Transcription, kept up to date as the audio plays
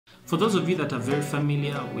For those of you that are very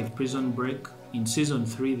familiar with Prison Break, in season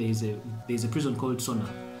 3 there's a prison called Sona.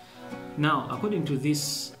 Now, according to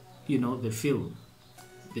this, the film,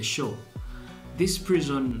 the show, this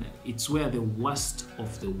prison, it's where the worst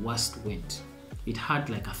of the worst went. It had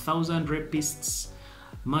like 1,000 rapists,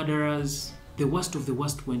 murderers. The worst of the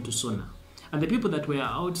worst went to Sona. And the people that were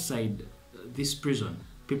outside this prison,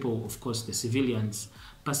 people, of course, the civilians,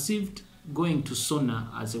 perceived going to Sona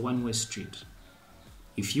as a one-way street.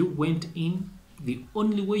 If you went in, the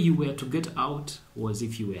only way you were to get out was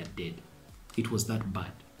if you were dead. It was that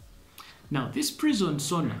bad. Now, this prison,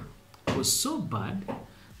 Sona, was so bad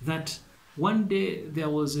that one day there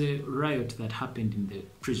was a riot that happened in the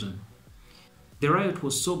prison. The riot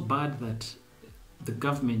was so bad that the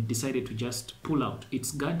government decided to just pull out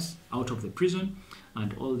its guards out of the prison,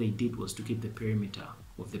 and all they did was to keep the perimeter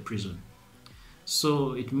of the prison.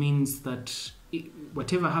 So it means that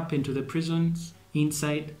whatever happened to the prisons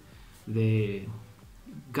inside, the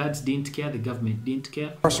guards didn't care, the government didn't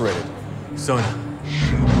care. Incarcerated. Sona.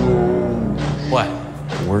 What?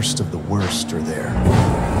 The worst of the worst are there.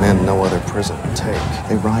 Men no other prison would take.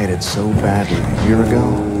 They rioted so badly a year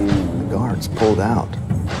ago, the guards pulled out.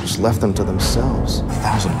 Just left them to themselves.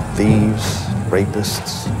 1,000 thieves,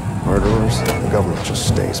 rapists, murderers. The government just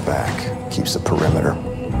stays back, keeps the perimeter.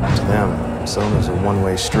 To them, Sona's a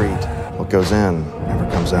one-way street. What goes in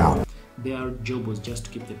never comes out. Their job was just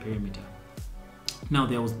to keep the perimeter. Now,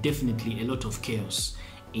 there was definitely a lot of chaos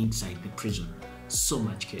inside the prison. So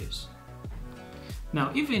much chaos.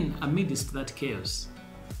 Now, even amidst that chaos,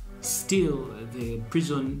 still the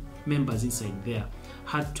prison members inside there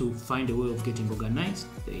had to find a way of getting organized.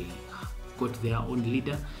 They got their own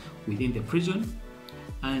leader within the prison,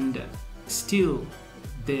 and still,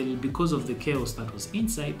 because of the chaos that was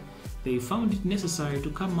inside, they found it necessary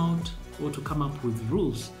to come out or to come up with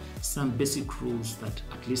rules, some basic rules that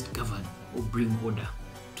at least govern or bring order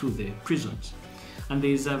to the prisons. And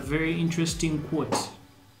there is a very interesting quote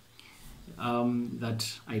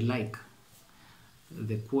that I like.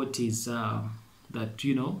 The quote is that,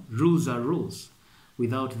 rules are rules.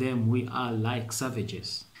 Without them, we are like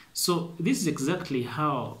savages. So this is exactly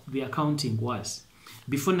how the accounting was.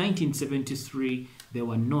 Before 1973, there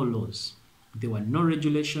were no laws. There were no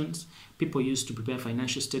regulations. People used to prepare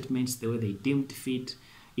financial statements the way they deemed fit.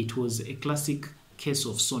 It was a classic case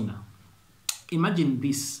of Sona. Imagine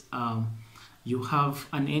this. You have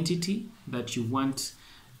an entity that you want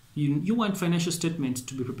financial statements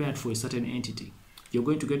to be prepared for a certain entity. You're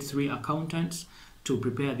going to get 3 accountants to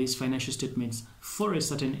prepare these financial statements for a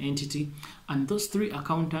certain entity, and those 3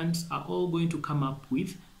 accountants are all going to come up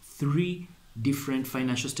with 3 different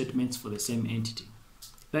financial statements for the same entity.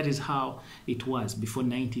 That is how it was before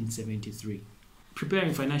 1973.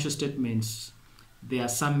 Preparing financial statements, there are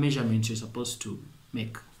some measurements you're supposed to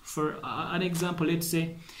make. For an example, let's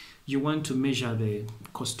say you want to measure the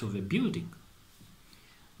cost of a building.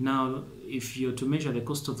 Now, if you're to measure the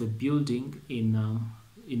cost of the building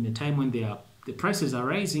in a time when the prices are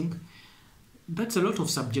rising, that's a lot of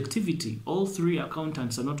subjectivity. All 3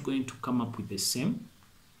 accountants are not going to come up with the same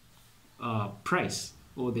price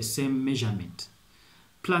or the same measurement,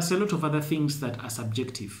 plus a lot of other things that are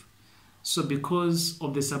subjective. So because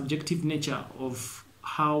of the subjective nature of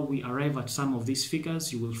how we arrive at some of these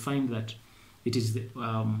figures, you will find that it is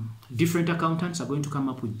different accountants are going to come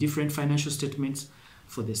up with different financial statements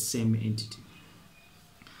for the same entity.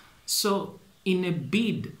 So in a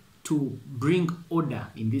bid to bring order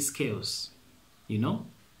in this chaos,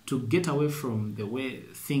 to get away from the way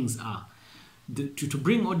things are, to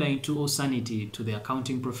bring order into all sanity to the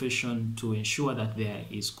accounting profession, to ensure that there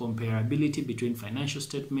is comparability between financial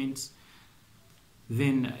statements,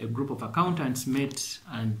 then a group of accountants met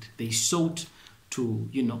and they sought to,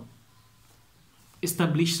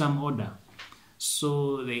 establish some order.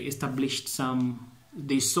 So they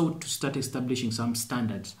sought to start establishing some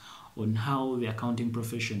standards on how the accounting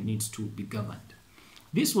profession needs to be governed.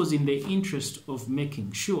 This was in the interest of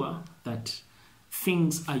making sure that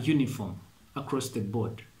things are uniform across the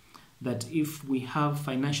board. That if we have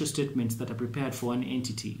financial statements that are prepared for one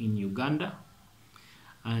entity in Uganda,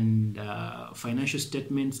 and financial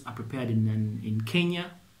statements are prepared in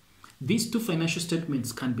Kenya, these 2 financial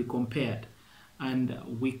statements can be compared, and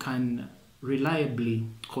we can reliably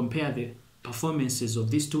compare the performances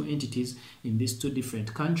of these 2 entities in these 2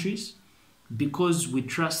 different countries, because we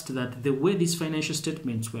trust that the way these financial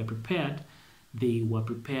statements were prepared, they were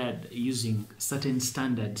prepared using certain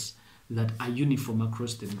standards that are uniform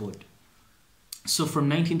across the board. So from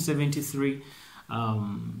 1973,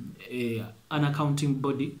 an accounting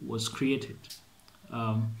body was created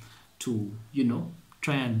to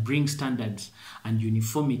try and bring standards and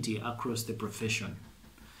uniformity across the profession.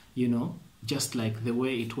 You know, just like the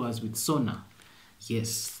way it was with Sona.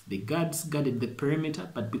 Yes, the guards guarded the perimeter,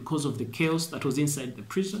 but because of the chaos that was inside the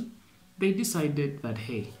prison, they decided that,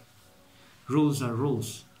 hey, rules are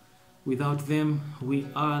rules. Without them, we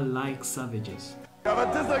are like savages. We have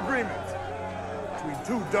a disagreement between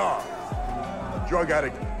two dogs, a drug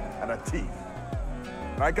addict and a thief.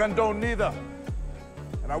 And I condone neither.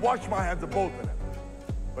 And I wash my hands of both of them.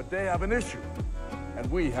 But they have an issue,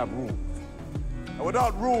 and we have rules. And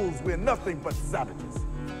without rules, we're nothing but savages.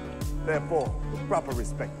 Therefore, with proper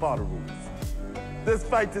respect for the rules, this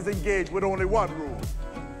fight is engaged with only one rule.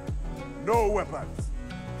 No weapons.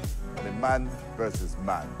 Only man versus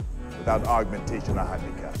man, without augmentation or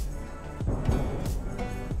handicap.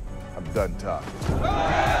 I'm done talking.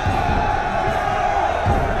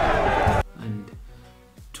 And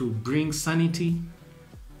to bring sanity,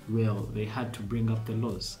 well, they had to bring up the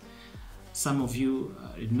laws. Some of you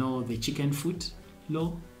know the chicken foot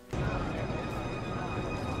law.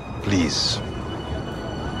 Please,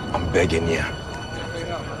 I'm begging you.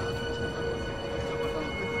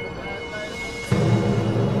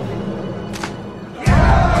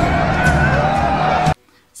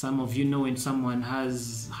 Some of you know when someone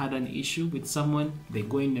has had an issue with someone, they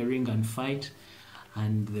go in the ring and fight,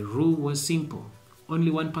 and the rule was simple.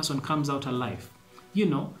 Only one person comes out alive, you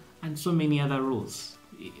know, and so many other rules.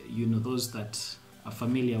 You know, those that are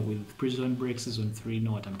familiar with Prison Break Season 3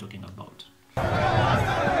 know what I'm talking about. I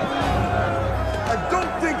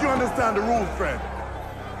don't think you understand the rules, friend.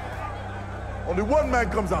 Only one man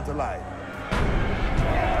comes out alive.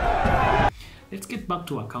 Let's get back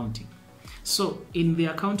to accounting. So, in the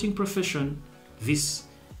accounting profession, this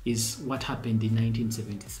is what happened in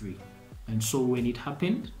 1973. And so when it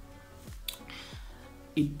happened,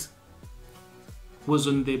 it was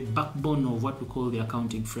on the backbone of what we call the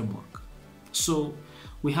accounting framework. So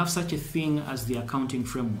we have such a thing as the accounting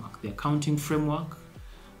framework. The accounting framework,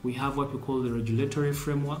 we have what we call the regulatory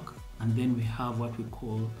framework, and then we have what we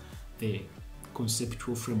call the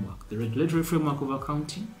conceptual framework. The regulatory framework of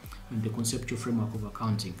accounting and the conceptual framework of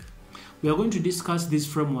accounting. We are going to discuss these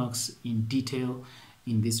frameworks in detail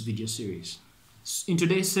in this video series. In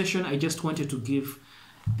today's session, I just wanted to give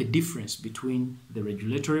the difference between the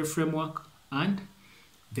regulatory framework and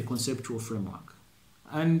the conceptual framework.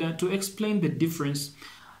 And to explain the difference,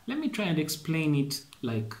 let me try and explain it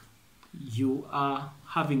like you are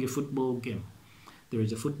having a football game. There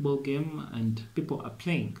is a football game and people are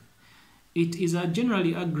playing. It is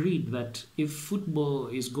generally agreed that if football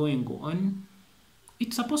is going on,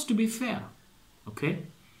 it's supposed to be fair, okay?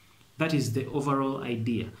 That is the overall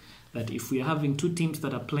idea, that if we are having two teams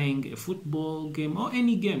that are playing a football game or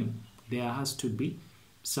any game, there has to be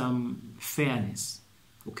some fairness,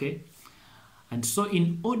 okay? And so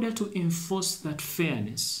in order to enforce that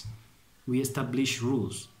fairness, we establish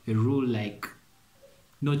rules. A rule like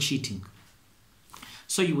no cheating.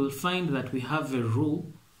 So you will find that we have a rule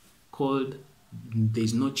called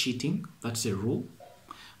there's no cheating. That's a rule.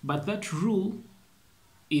 But that rule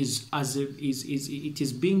is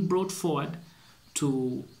being brought forward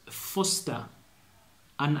to foster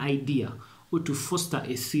an idea or to foster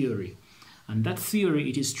a theory. And that theory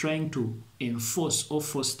it is trying to enforce or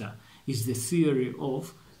foster is the theory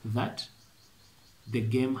of that the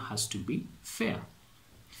game has to be fair.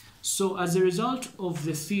 So as a result of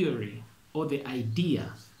the theory or the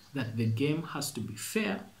idea that the game has to be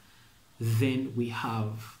fair, then we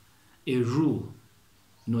have a rule,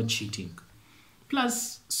 no cheating.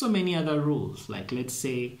 Plus so many other rules, like let's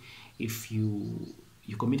say if you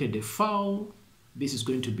committed a foul, this is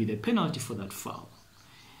going to be the penalty for that foul.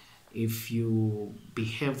 If you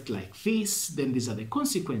behaved like this, then these are the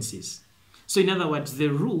consequences. So in other words, the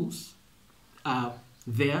rules are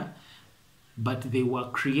there, but they were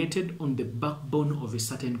created on the backbone of a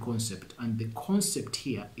certain concept. And the concept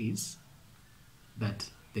here is that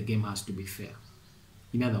the game has to be fair.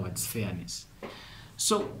 In other words, fairness.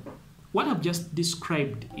 So what I've just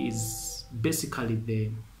described is basically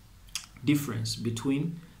the difference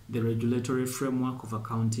between the regulatory framework of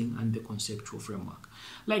accounting and the conceptual framework.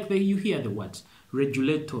 Like you hear the words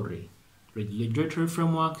regulatory. Regulatory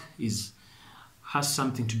framework has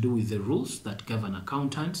something to do with the rules that govern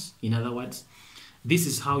accountants. In other words, this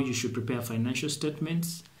is how you should prepare financial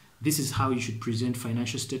statements. This is how you should present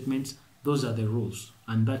financial statements. Those are the rules.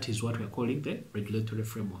 And that is what we're calling the regulatory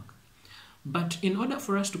framework. But in order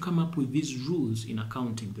for us to come up with these rules in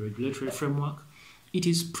accounting, the regulatory framework, it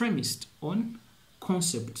is premised on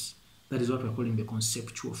concepts. That is what we're calling the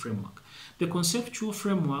conceptual framework. The conceptual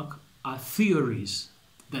framework are theories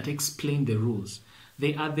that explain the rules.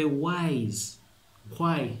 They are the whys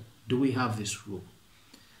Why do we have this rule?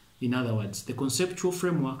 In other words, the conceptual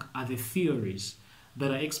framework are the theories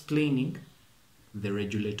that are explaining the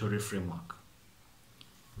regulatory framework.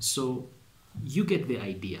 So you get the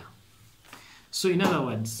idea. So in other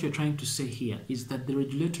words, what you're trying to say here is that the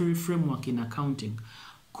regulatory framework in accounting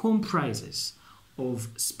comprises of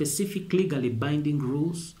specific legally binding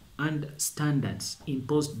rules and standards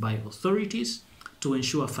imposed by authorities to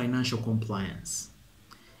ensure financial compliance.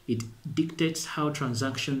 It dictates how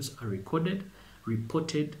transactions are recorded,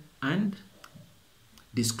 reported, and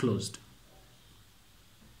disclosed.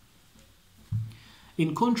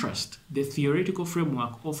 In contrast, the theoretical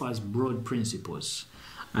framework offers broad principles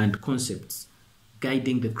and concepts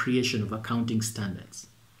guiding the creation of accounting standards.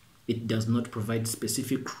 It does not provide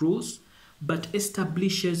specific rules, but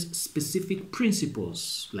establishes specific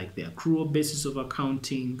principles like the accrual basis of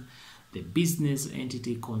accounting, the business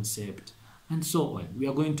entity concept, and so on. We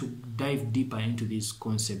are going to dive deeper into these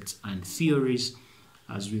concepts and theories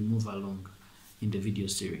as we move along in the video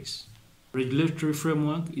series. Regulatory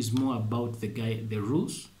framework is more about the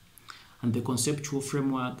rules, and the conceptual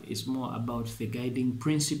framework is more about the guiding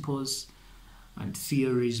principles and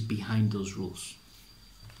theories behind those rules.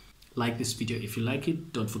 Like this video if you like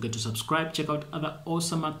it. Don't forget to subscribe. Check out other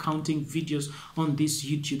awesome accounting videos on this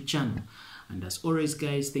YouTube channel. And as always,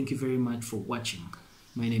 guys, thank you very much for watching.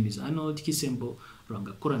 My name is Arnold Kisembo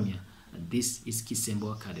Rwangakuramya, and this is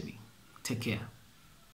Kisembo Academy. Take care.